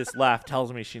laugh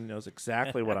tells me she knows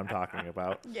exactly what I'm talking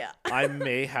about. Yeah. I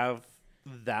may have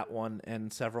that one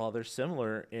and several others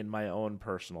similar in my own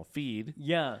personal feed.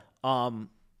 Yeah.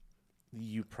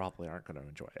 You probably aren't going to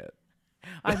enjoy it.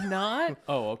 I'm not.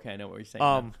 Oh, okay. I know what you're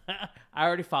saying. I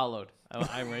already followed.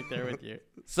 I'm right there with you.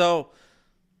 So,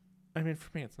 I mean,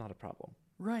 for me, it's not a problem.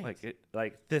 Right.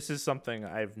 Like this is something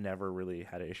I've never really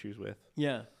had issues with.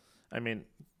 Yeah. I mean,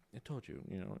 I told you,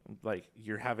 like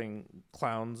you're having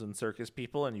clowns and circus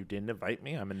people, and you didn't invite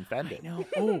me. I'm offended. No.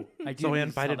 Oh, I do. So I need to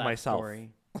invited tell that myself. story.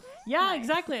 Yeah,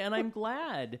 exactly. And I'm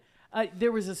glad.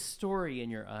 There was a story in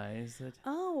your eyes that.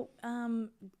 Oh,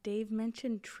 Dave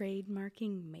mentioned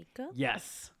trademarking makeup.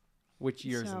 Yes. Which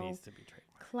yours So, needs to be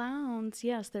trademarked. Clowns,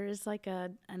 yes, there is like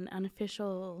an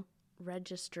unofficial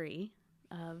registry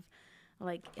of,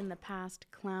 like, in the past,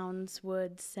 clowns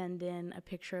would send in a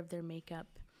picture of their makeup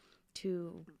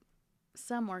to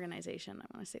some organization. I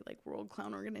want to say like World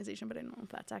Clown Organization, but I don't know if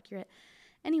that's accurate.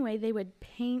 Anyway, they would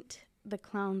paint the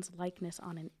clown's likeness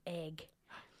on an egg.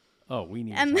 Oh, we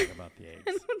need And to talk about the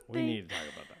eggs. We need to talk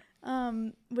about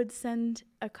that. Would send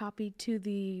a copy to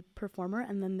the performer,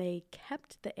 and then they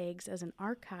kept the eggs as an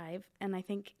archive. And I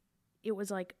think it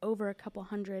was like over a couple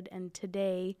hundred, and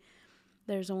today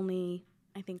there's only,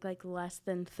 I think, like less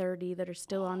than 30 that are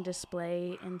still on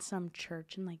display in some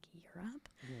church in like Europe.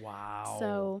 Wow.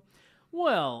 So,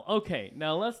 well, okay.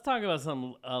 Now let's talk about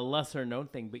some lesser known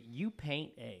thing. But you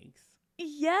paint eggs,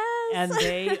 yes. and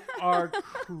they are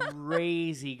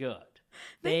crazy good.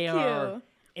 They Thank are you.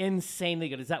 insanely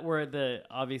good. Is that where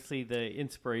obviously the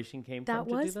inspiration came That from?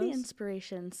 To was do the those?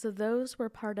 inspiration. So those were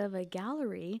part of a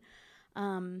gallery.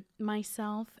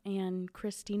 Myself and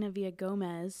Christina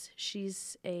Villagomez,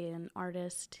 she's an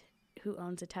artist who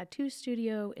owns a tattoo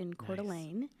studio in Coeur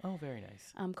d'Alene. Oh, very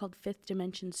nice. Called Fifth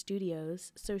Dimension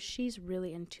Studios. So she's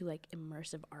really into like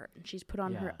immersive art, and she's put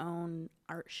on her own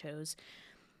art shows.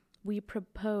 We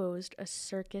proposed a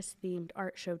circus-themed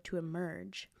art show to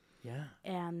emerge. Yeah.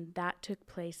 And that took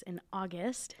place in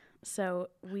August. So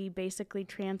we basically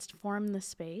transformed the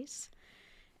space.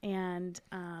 And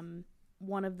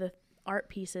one of the art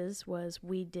pieces was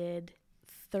we did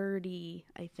 30,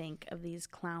 I think, of these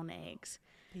clown eggs.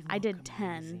 I did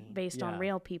 10 based on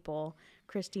real people.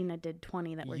 Christina did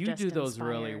 20 that were you just do those inspired.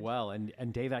 really well,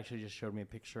 and Dave actually just showed me a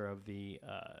picture of the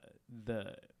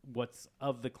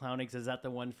clown eggs. Is that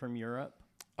the one from Europe?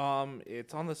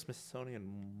 It's on the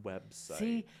Smithsonian website.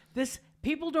 See, this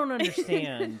people don't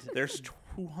understand. There's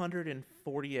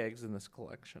 240 eggs in this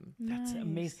collection. That's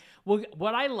amazing. Well,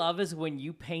 what I love is when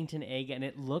you paint an egg and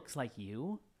it looks like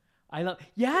you.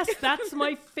 Yes, that's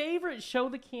my favorite. Show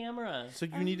the camera. So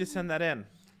you need to send that in.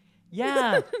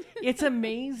 Yeah, it's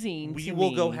amazing. We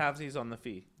will go halvesies on the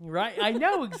fee. Right, I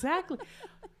know, exactly.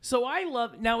 So I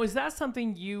love... Now, is that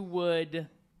something you would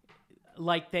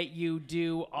like that you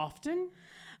do often?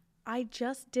 I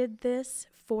just did this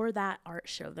for that art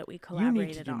show that we collaborated on. You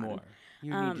need to do more.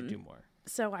 You need to do more.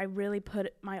 So I really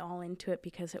put my all into it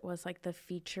because it was like the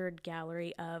featured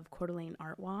gallery of Coeur d'Alene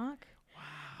Art Walk.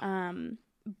 Wow.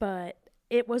 But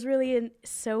it was really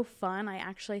so fun. I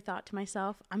actually thought to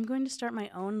myself, I'm going to start my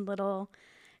own little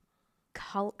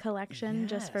cult collection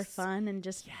just for fun and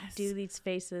just do these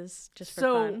faces just for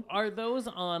fun. So are those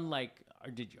on like...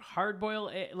 Did you hard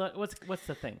boil egg? What's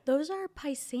the thing? Those are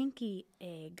Paisanki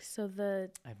eggs. So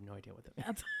I have no idea what that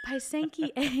means. A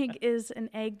Paisanki egg is an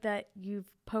egg that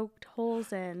you've poked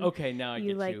holes in. Okay, now I get you.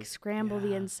 You like scramble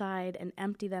the inside and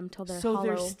empty them till they're hollow. So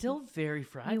they're still very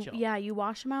fragile. You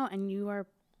wash them out and you are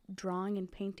drawing and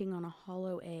painting on a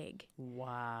hollow egg.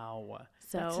 Wow.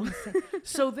 So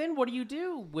so then what do you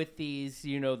do with these,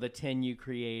 the 10 you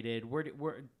created?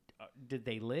 Where did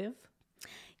they live?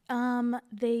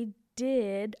 They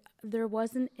did. There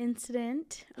was an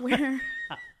incident where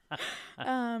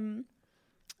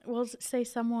we'll say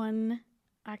someone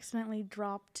accidentally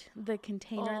dropped the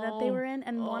container that they were in,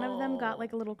 and one of them got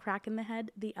like a little crack in the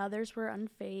head. The others were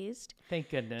unfazed. Thank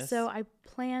goodness. So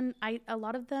a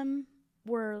lot of them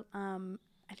were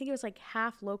I think it was like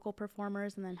half local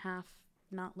performers and then half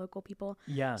not local people.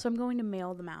 Yeah. So I'm going to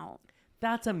mail them out.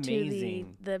 That's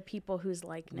amazing. To the people whose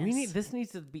likeness. You need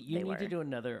to do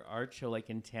another art show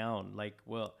like in town.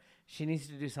 She needs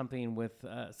to do something with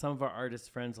some of our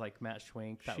artist friends like Matt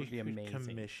Schwenk. That would be amazing.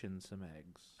 Commission some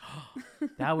eggs.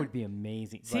 That would be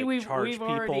amazing. See, we've charge people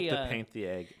already, to paint the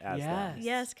egg as that.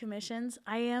 Yes, commissions.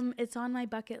 It's on my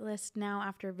bucket list now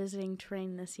after visiting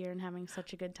Terrain this year and having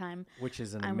such a good time. Which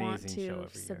is an amazing show every year. I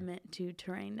want to submit to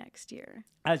Terrain next year.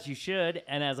 As you should,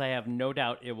 and as I have no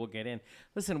doubt it will get in.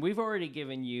 Listen, we've already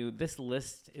given you, this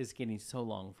list is getting so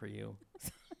long for you.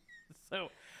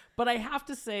 But I have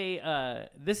to say,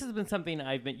 this has been something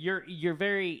you're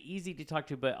very easy to talk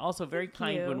to, but also very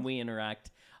kind when we interact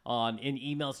in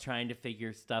emails trying to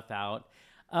figure stuff out.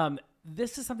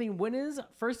 This is something,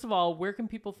 first of all, where can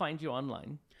people find you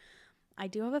online? I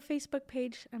do have a Facebook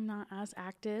page. I'm not as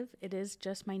active. It is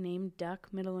just my name, Duck,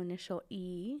 middle initial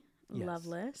E,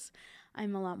 Loveless.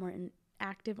 I'm a lot more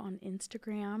active on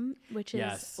Instagram, which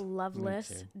is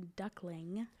Loveless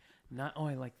Duckling.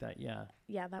 I like that, yeah.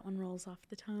 Yeah, that one rolls off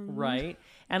the tongue. Right.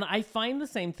 And I find the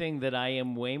same thing, that I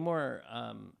am way more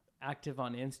active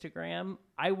on Instagram.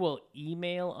 I will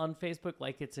email on Facebook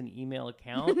like it's an email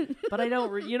account, but I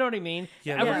don't, you know what I mean?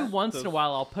 Yeah, Every once in a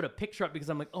while I'll put a picture up because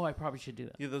I'm like, I probably should do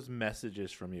that. Yeah, those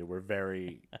messages from you were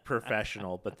very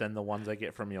professional, but then the ones I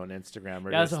get from you on Instagram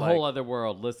are that's just a whole other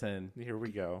world. Listen. Here we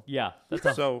go. Yeah.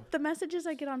 The messages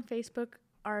I get on Facebook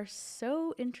are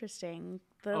so interesting.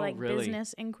 The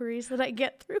business inquiries that I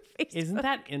get through Facebook. Isn't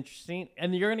that interesting?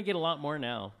 And you're going to get a lot more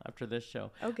now after this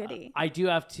show. Oh, goody. I do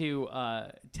have to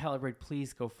tell everybody,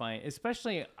 please go find,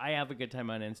 especially I have a good time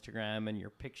on Instagram and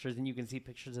your pictures, and you can see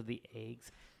pictures of the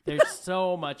eggs. They're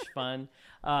so much fun.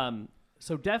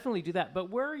 So definitely do that.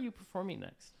 But where are you performing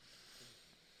next?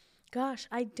 Gosh,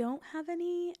 I don't have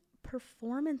any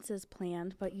performances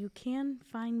planned, but you can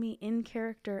find me in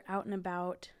character out and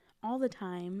about all the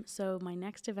time. So my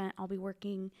next event, I'll be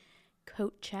working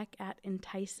coat check at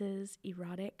Entice's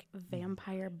Erotic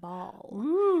Vampire Ball.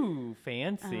 Ooh,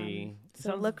 fancy.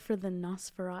 So look for the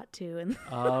Nosferatu and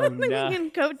no. in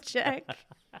coat check.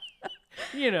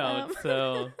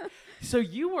 So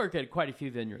you work at quite a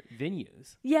few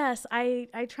venues. Yes,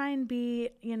 I try and be,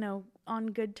 on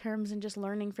good terms and just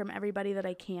learning from everybody that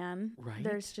I can. Right.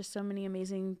 There's just so many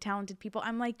amazing, talented people.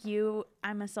 I'm like you.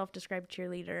 I'm a self-described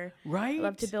cheerleader. Right. I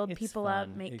love to build people up,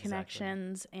 make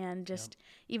connections, and just,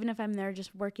 even if I'm there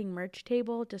just working merch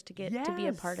table, just to get to be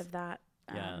a part of that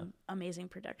amazing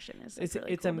production is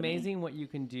really It's cool amazing what you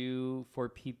can do for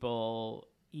people,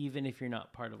 even if you're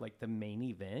not part of like the main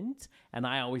event. And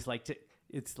I always like to,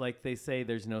 it's like they say,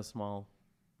 there's no small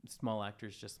small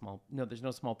actors, just small. No, there's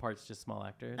no small parts, just small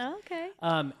actors. Oh, okay.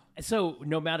 So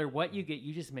no matter what you get,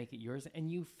 you just make it yours and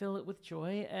you fill it with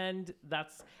joy. And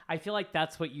I feel like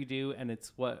that's what you do. And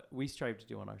it's what we strive to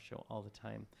do on our show all the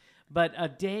time.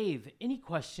 But Dave, any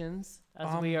questions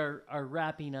as we are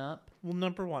wrapping up? Well,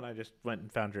 number one, I just went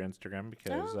and found your Instagram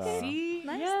because See?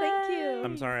 Nice, Yay. thank you.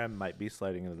 I'm sorry, I might be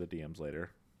sliding into the DMs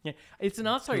later. Yeah, it's an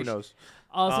also. Who knows?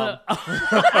 Also,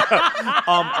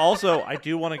 Also, I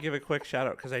do want to give a quick shout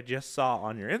out because I just saw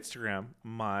on your Instagram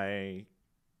my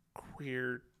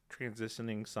queer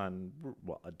transitioning son,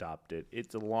 adopted.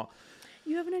 It's a long.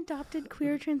 You have an adopted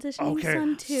queer transitioning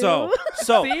son too.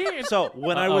 So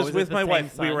when I was is it with the my same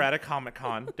wife, we son? were at a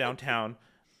Comic-Con downtown.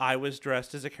 I was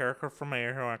dressed as a character from My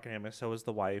Hero Academia, so was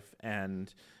the wife,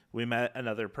 and we met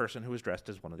another person who was dressed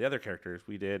as one of the other characters.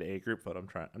 We did a group photo.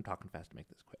 I'm talking fast to make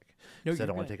this quick. No, because I you're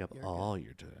don't want to good. take up You're all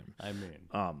your time. I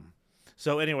mean,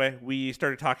 So anyway, we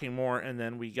started talking more, and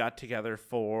then we got together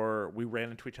we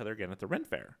ran into each other again at the Ren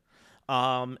Fair.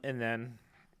 And then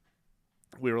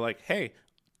we were like, hey,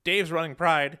 Dave's running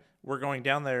Pride. We're going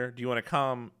down there. Do you want to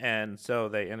come? And so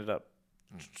they ended up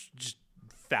just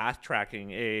fast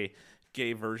tracking a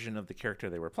gay version of the character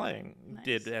they were playing,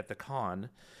 did at the con.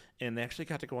 And they actually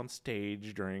got to go on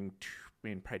stage during,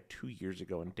 probably 2 years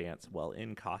ago and dance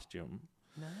in costume.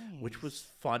 nice. Which was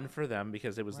fun for them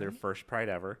because it was their first Pride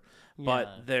ever. Yeah.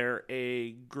 But they're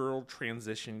a girl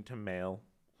transitioning to male.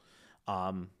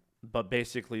 But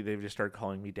basically, they've just started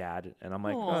calling me dad. And I'm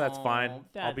like, oh, that's fine.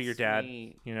 I'll be your dad.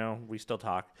 sweet. You know, we still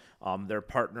talk. Their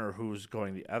partner, who's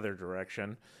going the other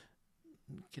direction,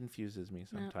 confuses me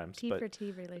sometimes. T but for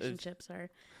T relationships are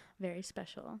very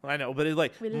special. I know, but it's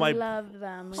like We my love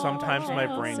them. sometimes my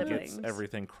Aw. brain Siblings. gets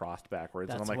everything crossed backwards.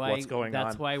 That's and I'm like, why, what's going on?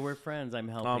 That's why we're friends. I'm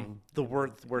helping. The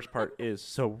worst part is,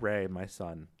 so Ray, my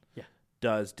son,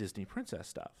 does Disney princess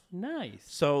stuff. Nice.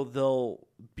 So they'll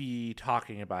be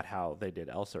talking about how they did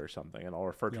Elsa or something, and I'll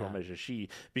refer to him as a she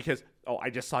because, I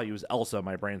just saw you as Elsa.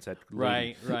 My brain said,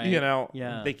 lady. Right. You know,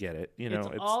 Yeah. they get it. You know,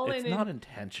 it's not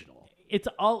intentional. It's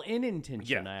all in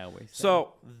intention, Yeah. I always say.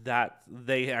 So that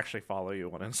they actually follow you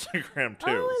on Instagram too.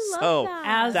 Oh, I love so that.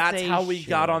 As that's they how we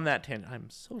got should. on that tangent. I'm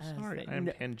so sorry. they- I'm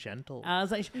no. tangential.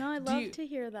 As I No, I do love you- to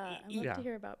hear that. I love Yeah. to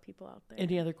hear about people out there.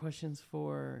 Any other questions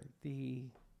for the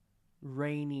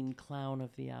reigning clown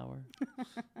of the hour?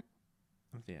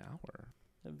 The hour.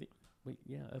 Of the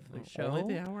show?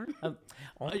 Only the hour.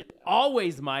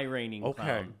 Always my reigning Okay.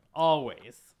 clown.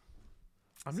 Always.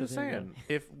 I'm So just there you saying,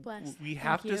 if Bless. we Thank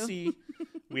have to you. see,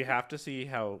 we have to see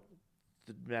how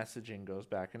the messaging goes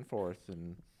back and forth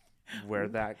and where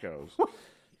that goes.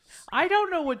 I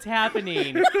don't know what's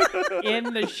happening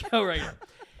in the show right now.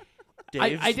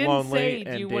 Dave's I didn't lonely, say, do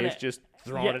and you Dave's wanna- just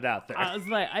throwing it out there. I was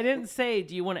like, I didn't say,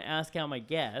 do you want to ask out my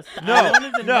guest? I no,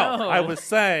 wanted to know. I was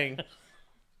saying,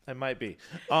 I might be.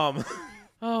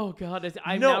 Oh God,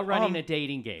 I'm No, now running a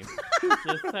dating game.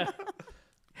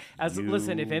 Just,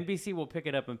 listen, if You- NBC will pick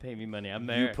it up and pay me money, I'm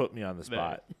there. You put me on the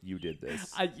spot. You did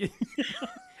this.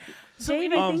 So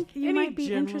Dave, any- I think you any might be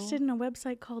general- interested in a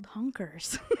website called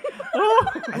Hunkers.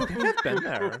 I think I've been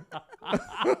there.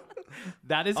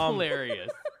 That is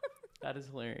hilarious. That is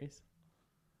hilarious.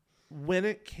 When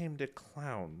it came to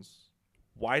clowns,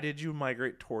 why did you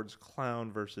migrate towards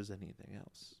clown versus anything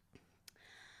else?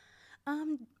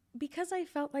 Because I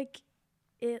felt like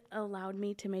it allowed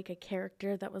me to make a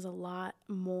character that was a lot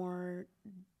more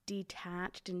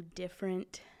detached and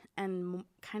different and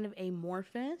kind of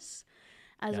amorphous,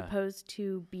 as opposed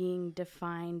to being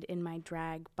defined in my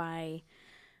drag by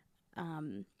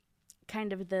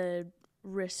kind of the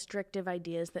restrictive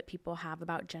ideas that people have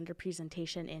about gender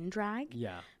presentation in drag.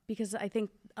 Yeah. Because I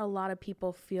think a lot of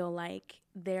people feel like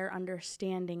their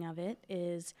understanding of it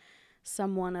is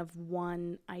someone of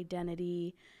one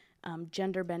identity,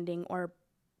 gender bending, or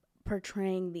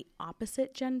portraying the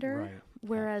opposite gender. Right.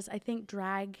 Whereas I think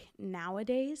drag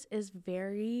nowadays is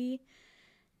very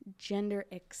gender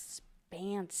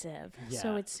expansive.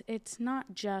 So Yeah. it's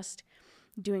not just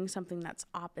doing something that's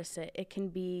opposite. It can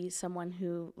be someone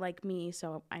who, like me,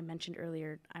 so I mentioned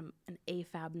earlier, I'm an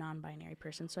AFAB non-binary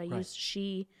person, so I use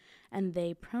she and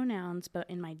they pronouns, but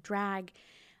in my drag,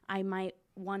 I might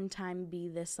one time be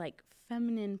this like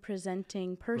feminine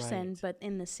presenting person, but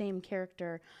in the same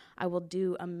character, I will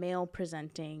do a male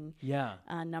presenting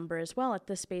number as well. At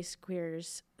the Space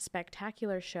Queers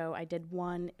Spectacular show, I did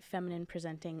one feminine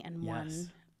presenting and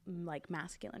one like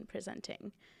masculine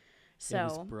presenting. So it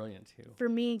was brilliant too. For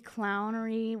me,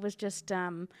 clownery was just, I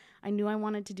knew I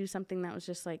wanted to do something that was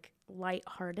just like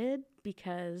lighthearted,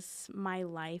 because my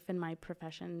life and my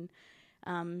profession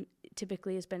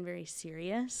typically has been very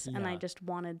serious. And I just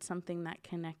wanted something that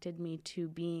connected me to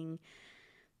being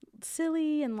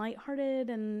silly and lighthearted,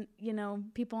 and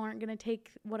people aren't going to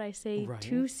take what I say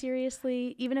too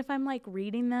seriously, even if I'm like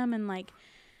reading them and like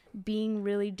being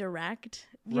really direct.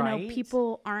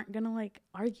 People aren't going to like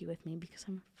argue with me because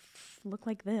I'm look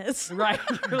like this. Right.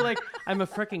 You're like, I'm a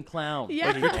freaking clown.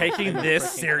 Yeah. Are you taking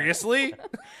this seriously?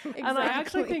 Exactly. And I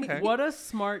actually think what a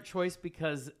smart choice,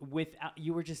 because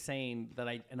you were just saying that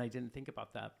I didn't think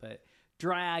about that, but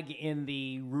drag in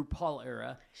the RuPaul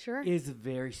era is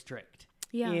very strict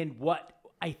in what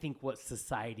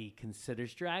society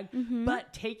considers drag. Mm-hmm.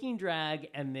 But taking drag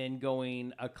and then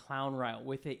going a clown route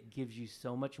with it gives you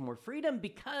so much more freedom,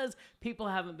 because people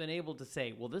haven't been able to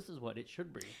say, well, this is what it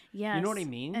should be. Yes. You know what I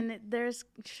mean? And there's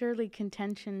surely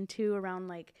contention too around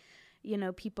like,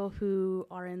 people who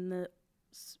are in the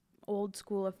old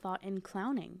school of thought in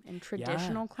clowning and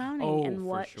traditional clowning and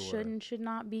what should and should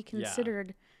not be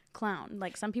considered clown.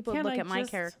 Like some people look at my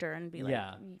character and be like,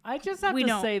 I just have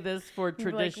to say this for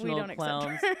traditional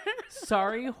clowns.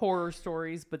 Sorry, horror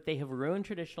stories, but they have ruined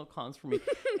traditional clowns for me.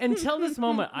 Until this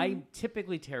moment, I'm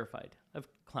typically terrified of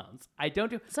clowns. I don't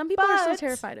do. Some people are still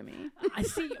terrified of me. I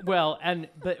see. Well,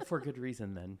 but for good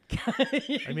reason then.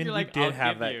 I mean, we did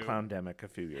have that clowndemic a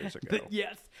few years ago.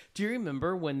 Yes. Do you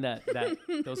remember when that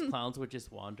those clowns would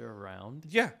just wander around?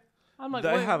 Yeah. I'm like,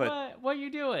 what are you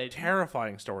doing?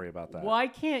 Terrifying story about that. Why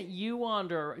can't you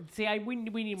wander? See, we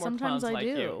need more Sometimes clowns like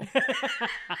you.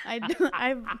 I do. I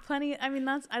have plenty. I mean,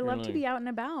 I love to be out and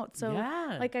about. So,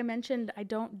 like I mentioned, I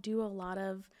don't do a lot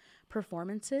of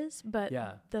performances, but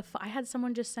I had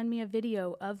someone just send me a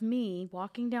video of me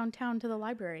walking downtown to the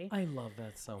library. I love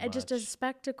that so much. It's just a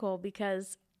spectacle,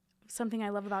 because something I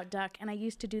love about Duck, and I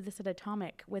used to do this at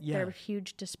Atomic with their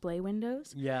huge display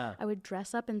windows. Yeah. I would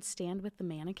dress up and stand with the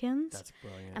mannequins. That's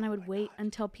brilliant. And I would wait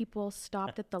until people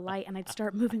stopped at the light, and I'd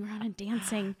start moving around and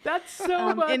dancing. That's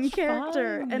so much in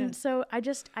character. fun. And so I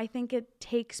think it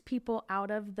takes people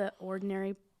out of the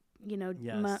ordinary,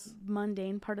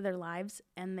 mundane part of their lives,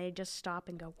 and they just stop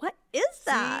and go, what is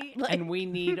that? And we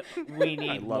need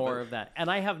more of that. And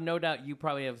I have no doubt you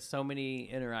probably have so many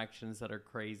interactions that are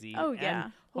crazy. Oh, yeah.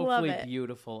 And hopefully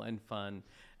beautiful and fun.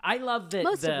 I love that.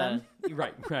 Most of them.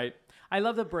 Right. I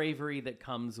love the bravery that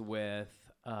comes with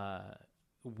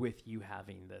you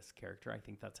having this character. I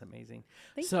think that's amazing.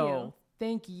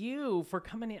 Thank you for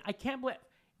coming in. I can't believe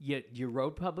you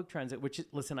rode public transit, which,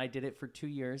 listen, I did it for 2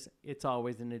 years. It's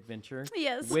always an adventure.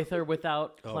 Yes. With or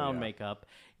without clown makeup.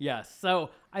 Yes. So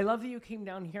I love that you came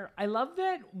down here. I love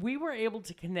that we were able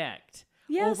to connect.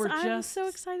 Yes, I'm so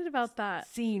excited about that.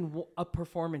 Seeing a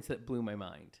performance that blew my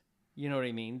mind. You know what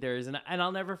I mean? And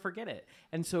I'll never forget it.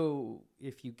 And so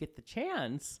if you get the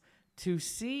chance to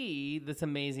see this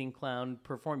amazing clown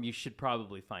perform, you should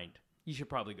probably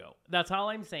go. That's all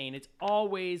I'm saying. It's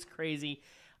always crazy.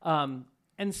 And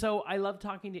so I love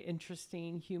talking to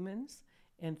interesting humans,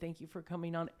 and thank you for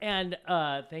coming on. And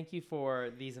thank you for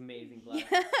these amazing glasses.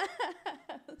 Yes.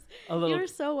 You're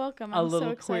so welcome. I'm so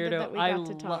excited that we got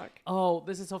to talk.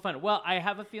 This is so fun. Well, I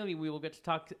have a feeling we will get to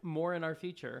talk more in our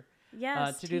future.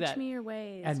 Yes, to do that. Teach me your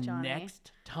ways, and Johnny.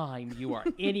 Next time you are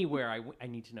anywhere, I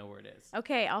need to know where it is.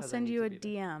 Okay, I'll send you a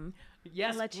DM.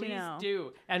 Yes, please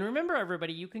do. And remember,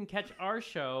 everybody, you can catch our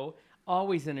show.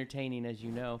 Always entertaining, as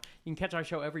you know. You can catch our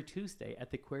show every Tuesday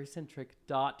at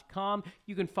thequeercentric.com.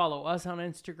 You can follow us on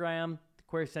Instagram,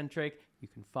 QueerCentric. You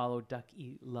can follow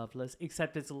Ducky Loveless,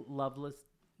 except it's Loveless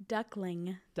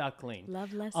Duckling.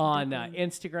 Loveless on Duckling.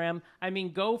 Instagram. I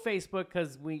mean, go Facebook,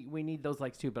 because we need those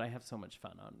likes too, but I have so much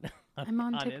fun on I'm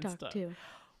on TikTok Insta. Too.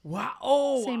 Wow.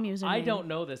 Oh, same username. I don't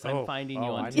know this. I'm finding you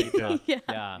on I TikTok.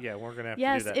 Yeah, we're going to have to do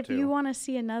that too. Yes, if you want to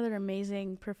see another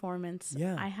amazing performance,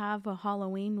 Yeah. I have a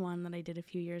Halloween one that I did a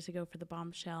few years ago for the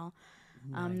Bombshell.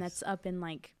 Nice. That's up in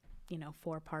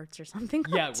 4 parts or something.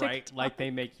 Yeah, on right. TikTok. Like they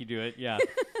make you do it. Yeah.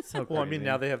 So Well, I crazy. mean,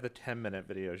 now they have the 10-minute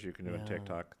videos you can do on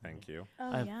TikTok. Thank you.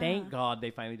 Oh, yeah. Thank God they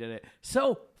finally did it.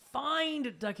 So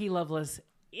find Ducky Loveless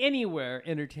anywhere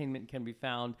entertainment can be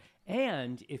found.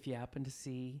 And if you happen to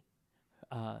see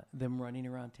them running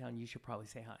around town, you should probably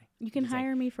say hi. You can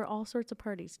hire me for all sorts of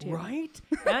parties too. Right?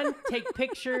 And take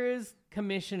pictures,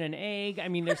 commission an egg. I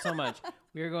mean, there's so much.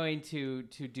 We're going to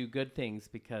do good things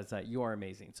because you are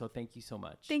amazing. So thank you so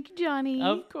much. Thank you, Johnny.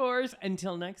 Of course.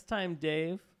 Until next time,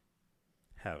 Dave.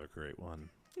 Have a great one.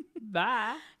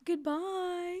 Bye.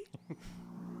 Goodbye.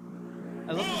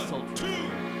 I love the soul. 1, 2,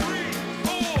 3,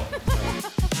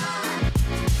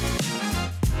 4.